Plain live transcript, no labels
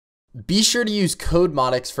Be sure to use code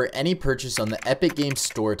Modix for any purchase on the Epic Games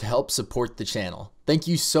Store to help support the channel. Thank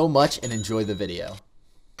you so much and enjoy the video.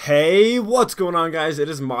 Hey, what's going on, guys? It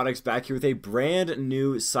is Modix back here with a brand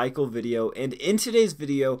new cycle video, and in today's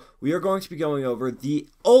video we are going to be going over the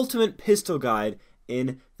ultimate pistol guide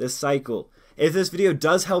in the cycle. If this video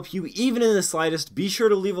does help you even in the slightest, be sure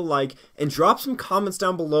to leave a like and drop some comments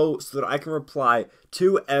down below so that I can reply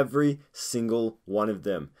to every single one of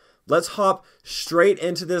them. Let's hop straight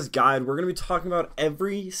into this guide. We're going to be talking about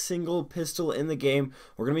every single pistol in the game.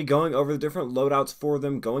 We're going to be going over the different loadouts for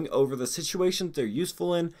them, going over the situations they're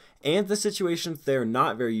useful in and the situations they're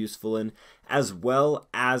not very useful in, as well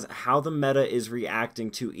as how the meta is reacting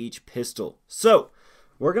to each pistol. So,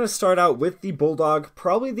 we're going to start out with the Bulldog,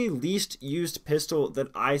 probably the least used pistol that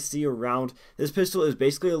I see around. This pistol is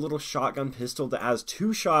basically a little shotgun pistol that has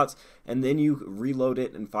 2 shots, and then you reload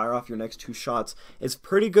it and fire off your next 2 shots. It's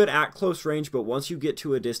pretty good at close range, but once you get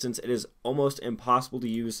to a distance, it is almost impossible to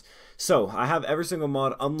use. So, I have every single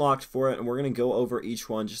mod unlocked for it, and we're going to go over each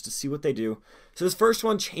one just to see what they do. So, this first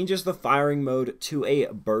one changes the firing mode to a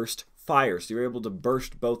burst fire, so you're able to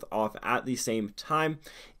burst both off at the same time.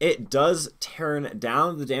 It does turn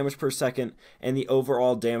down the damage per second and the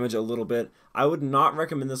overall damage a little bit. I would not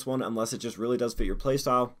recommend this one unless it just really does fit your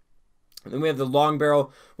playstyle. And then we have the long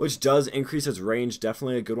barrel, which does increase its range,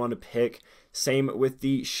 definitely a good one to pick. Same with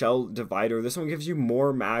the shell divider. This one gives you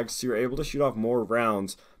more mags, so you're able to shoot off more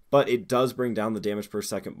rounds, but it does bring down the damage per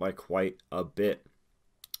second by quite a bit.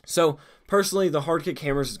 So, personally, the hard kick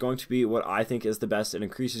hammers is going to be what I think is the best. It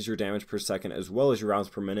increases your damage per second as well as your rounds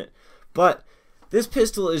per minute. But this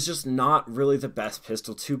pistol is just not really the best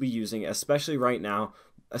pistol to be using, especially right now,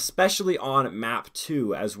 especially on map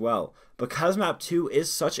 2 as well. Because map 2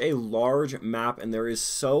 is such a large map and there is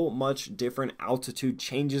so much different altitude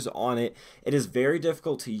changes on it, it is very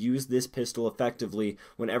difficult to use this pistol effectively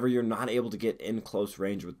whenever you're not able to get in close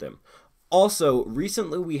range with them. Also,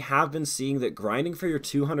 recently we have been seeing that grinding for your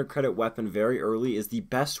 200 credit weapon very early is the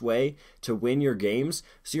best way to win your games,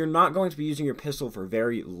 so you're not going to be using your pistol for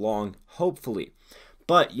very long, hopefully.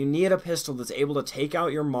 But you need a pistol that's able to take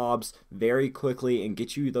out your mobs very quickly and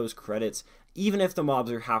get you those credits. Even if the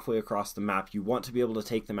mobs are halfway across the map, you want to be able to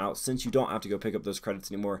take them out since you don't have to go pick up those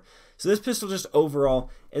credits anymore. So this pistol just overall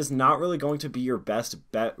is not really going to be your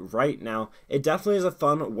best bet right now. It definitely is a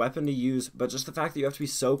fun weapon to use, but just the fact that you have to be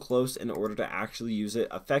so close in order to actually use it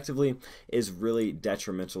effectively is really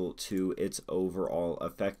detrimental to its overall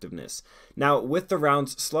effectiveness. Now, with the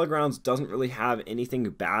rounds, slug rounds doesn't really have anything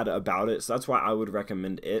bad about it, so that's why I would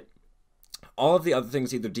recommend it. All of the other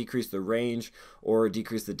things either decrease the range or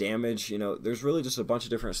decrease the damage. You know, there's really just a bunch of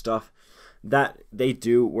different stuff that they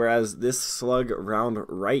do, whereas this slug round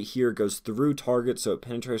right here goes through targets, so it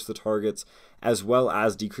penetrates the targets, as well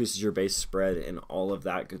as decreases your base spread and all of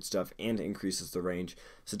that good stuff, and increases the range.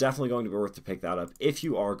 So definitely going to be worth to pick that up if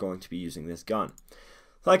you are going to be using this gun.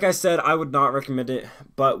 Like I said, I would not recommend it,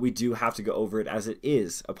 but we do have to go over it as it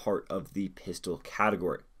is a part of the pistol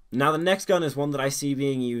category. Now the next gun is one that I see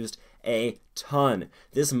being used a ton.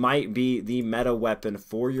 This might be the meta weapon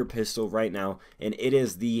for your pistol right now, and it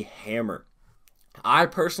is the hammer. I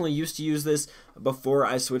personally used to use this before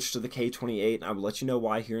I switched to the K28, and I will let you know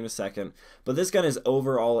why here in a second. But this gun is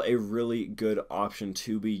overall a really good option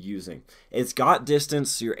to be using. It's got distance,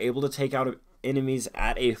 so you're able to take out enemies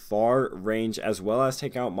at a far range as well as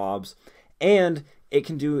take out mobs, and it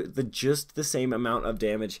can do just the same amount of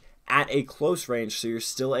damage at a close range, so you're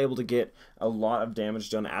still able to get a lot of damage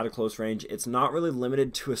done at a close range. It's not really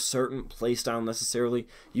limited to a certain playstyle necessarily.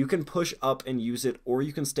 You can push up and use it, or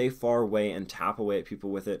you can stay far away and tap away at people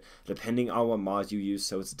with it, depending on what mods you use.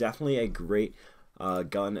 So it's definitely a great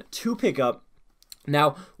gun to pick up.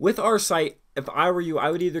 Now, with our sight, if I were you, I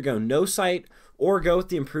would either go no sight or go with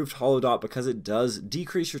the improved hollow dot, because it does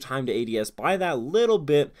decrease your time to ADS by that little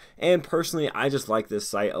bit, and personally I just like this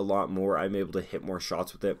sight a lot more. I'm able to hit more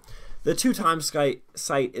shots with it. The 2x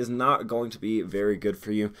sight is not going to be very good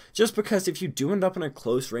for you, just because if you do end up in a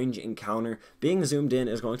close range encounter, being zoomed in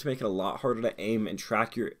is going to make it a lot harder to aim and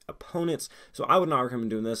track your opponents, so I would not recommend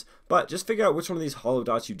doing this. But just figure out which one of these hollow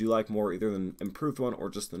dots you do like more, either the improved one or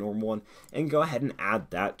just the normal one, and go ahead and add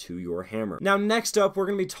that to your hammer. Now next up, we're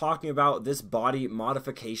going to be talking about this body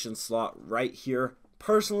modification slot right here.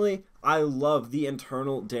 Personally, I love the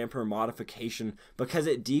internal damper modification because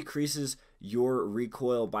it decreases your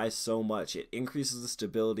recoil by so much. It increases the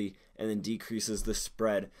stability and then decreases the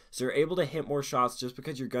spread. So you're able to hit more shots just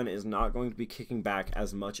because your gun is not going to be kicking back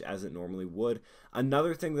as much as it normally would.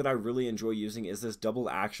 Another thing that I really enjoy using is this double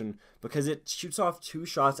action because it shoots off 2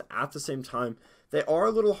 shots at the same time. They are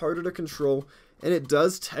a little harder to control, and it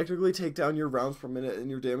does technically take down your rounds per minute and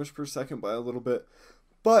your damage per second by a little bit,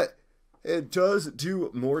 but it does do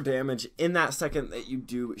more damage in that second that you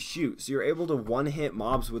do shoot. So you're able to one-hit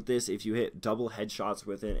mobs with this if you hit double headshots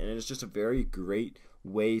with it, and it's just a very great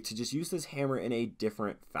way to just use this hammer in a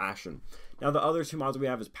different fashion. Now the other 2 mods we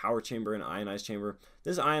have is Power Chamber and Ionized Chamber.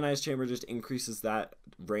 This Ionized Chamber just increases that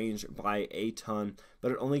range by a ton,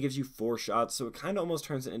 but it only gives you 4 shots, so it kind of almost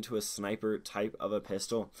turns it into a sniper type of a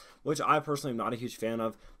pistol, which I personally am not a huge fan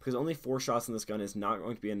of because only 4 shots in this gun is not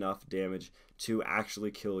going to be enough damage to actually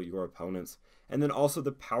kill your opponents. And then also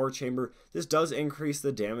the Power Chamber, this does increase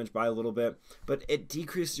the damage by a little bit, but it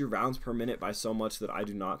decreases your rounds per minute by so much that I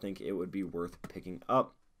do not think it would be worth picking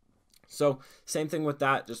up. So same thing with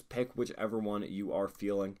that, just pick whichever one you are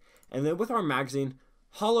feeling. And then with our magazine,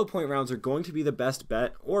 hollow point rounds are going to be the best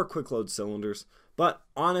bet, or quick load cylinders. But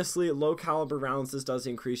honestly, low caliber rounds, this does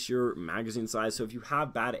increase your magazine size. So if you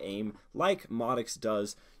have bad aim, like Modix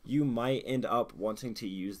does, you might end up wanting to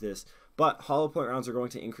use this. But hollow point rounds are going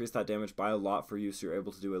to increase that damage by a lot for you, so you're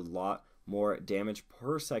able to do a lot more damage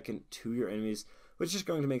per second to your enemies, which is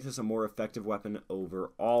going to make this a more effective weapon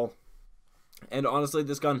overall. And honestly,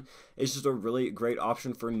 this gun is just a really great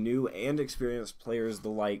option for new and experienced players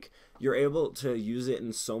alike. You're able to use it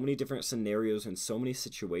in so many different scenarios and so many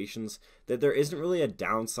situations that there isn't really a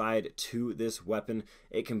downside to this weapon.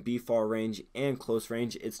 It can be far range and close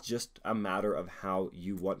range. It's just a matter of how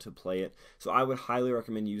you want to play it. So I would highly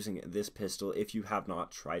recommend using this pistol if you have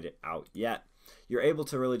not tried it out yet. You're able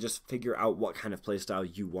to really just figure out what kind of playstyle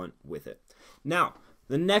you want with it. Now,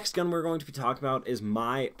 the next gun we're going to be talking about is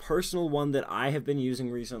my personal one that I have been using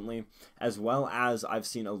recently, as well as I've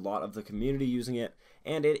seen a lot of the community using it,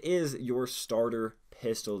 and it is your starter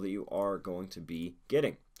pistol that you are going to be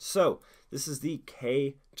getting. So, this is the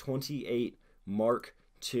K28 Mark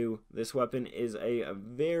II. This weapon is a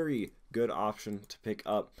very good option to pick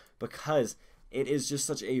up because it is just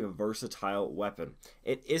such a versatile weapon.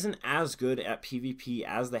 It isn't as good at PvP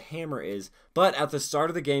as the hammer is, but at the start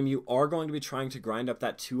of the game, you are going to be trying to grind up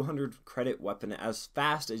that 200 credit weapon as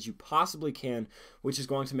fast as you possibly can, which is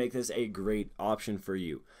going to make this a great option for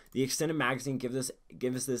you. The extended magazine gives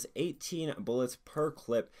us this 18 bullets per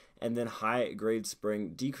clip, and then high grade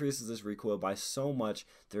spring decreases this recoil by so much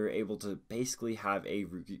that you're able to basically have a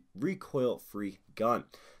recoil-free gun.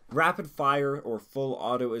 Rapid fire or full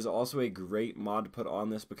auto is also a great mod to put on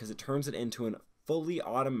this because it turns it into a fully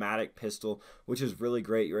automatic pistol, which is really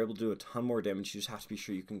great. You're able to do a ton more damage. You just have to be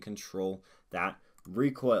sure you can control that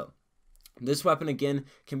recoil. This weapon, again,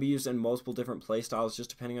 can be used in multiple different playstyles just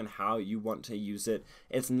depending on how you want to use it.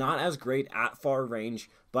 It's not as great at far range,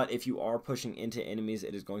 but if you are pushing into enemies,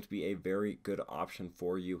 it is going to be a very good option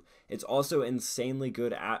for you. It's also insanely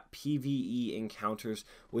good at PvE encounters,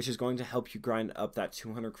 which is going to help you grind up that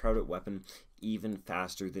 200 credit weapon even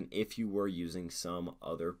faster than if you were using some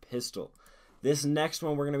other pistol. This next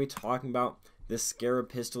one we're going to be talking about, this Scarab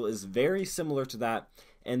pistol, is very similar to that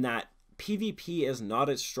in that PvP is not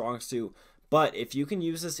its strong suit, but if you can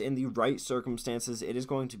use this in the right circumstances, it is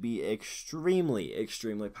going to be extremely,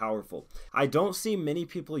 extremely powerful. I don't see many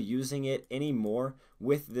people using it anymore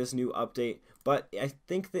with this new update, but I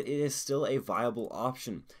think that it is still a viable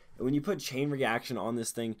option. When you put chain reaction on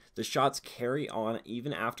this thing, the shots carry on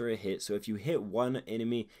even after a hit, so if you hit one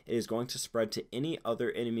enemy, it is going to spread to any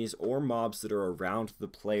other enemies or mobs that are around the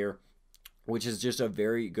player, which is just a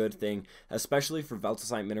very good thing, especially for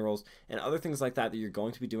Veltacite minerals and other things like that you're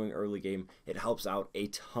going to be doing early game. It helps out a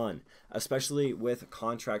ton, especially with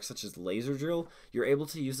contracts such as laser drill. You're able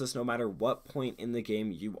to use this no matter what point in the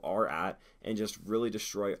game you are at and just really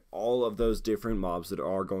destroy all of those different mobs that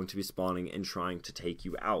are going to be spawning and trying to take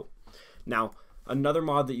you out. Now, another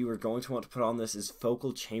mod that you are going to want to put on this is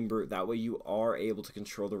Focal Chamber. That way you are able to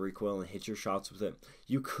control the recoil and hit your shots with it.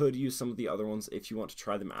 You could use some of the other ones if you want to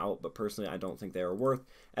try them out, but personally I don't think they are worth.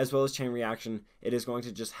 As well as Chain Reaction, it is going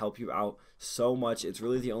to just help you out so much. It's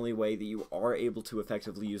really the only way that you are able to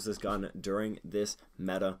effectively use this gun during this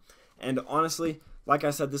meta. And honestly, like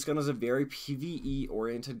I said, this gun is a very PvE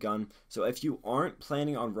oriented gun, so if you aren't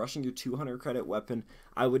planning on rushing your 200 credit weapon,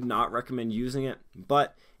 I would not recommend using it.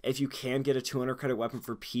 But if you can get a 200 credit weapon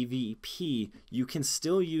for PvP, you can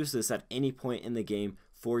still use this at any point in the game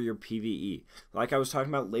for your PvE. Like I was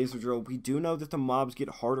talking about laser drill, we do know that the mobs get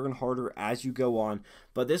harder and harder as you go on,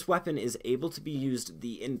 but this weapon is able to be used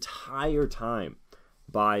the entire time.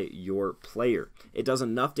 by your player. It does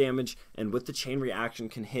enough damage, and with the chain reaction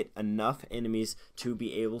can hit enough enemies to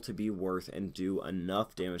be able to be worth and do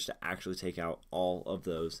enough damage to actually take out all of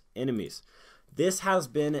those enemies. This has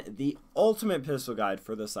been the ultimate pistol guide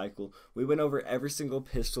for the cycle. We went over every single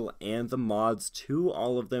pistol and the mods to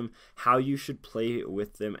all of them, how you should play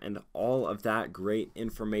with them, and all of that great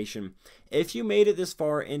information. If you made it this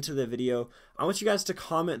far into the video, I want you guys to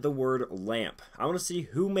comment the word lamp. I want to see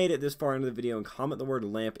who made it this far into the video and comment the word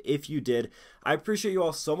lamp if you did. I appreciate you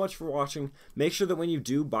all so much for watching. Make sure that when you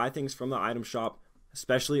do buy things from the item shop,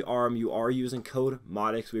 especially ARM, you are using code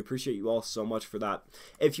Modix. We appreciate you all so much for that.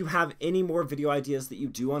 If you have any more video ideas that you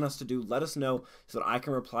do want us to do, let us know so that I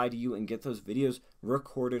can reply to you and get those videos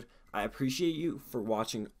recorded. I appreciate you for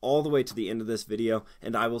watching all the way to the end of this video,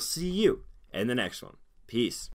 and I will see you in the next one. Peace.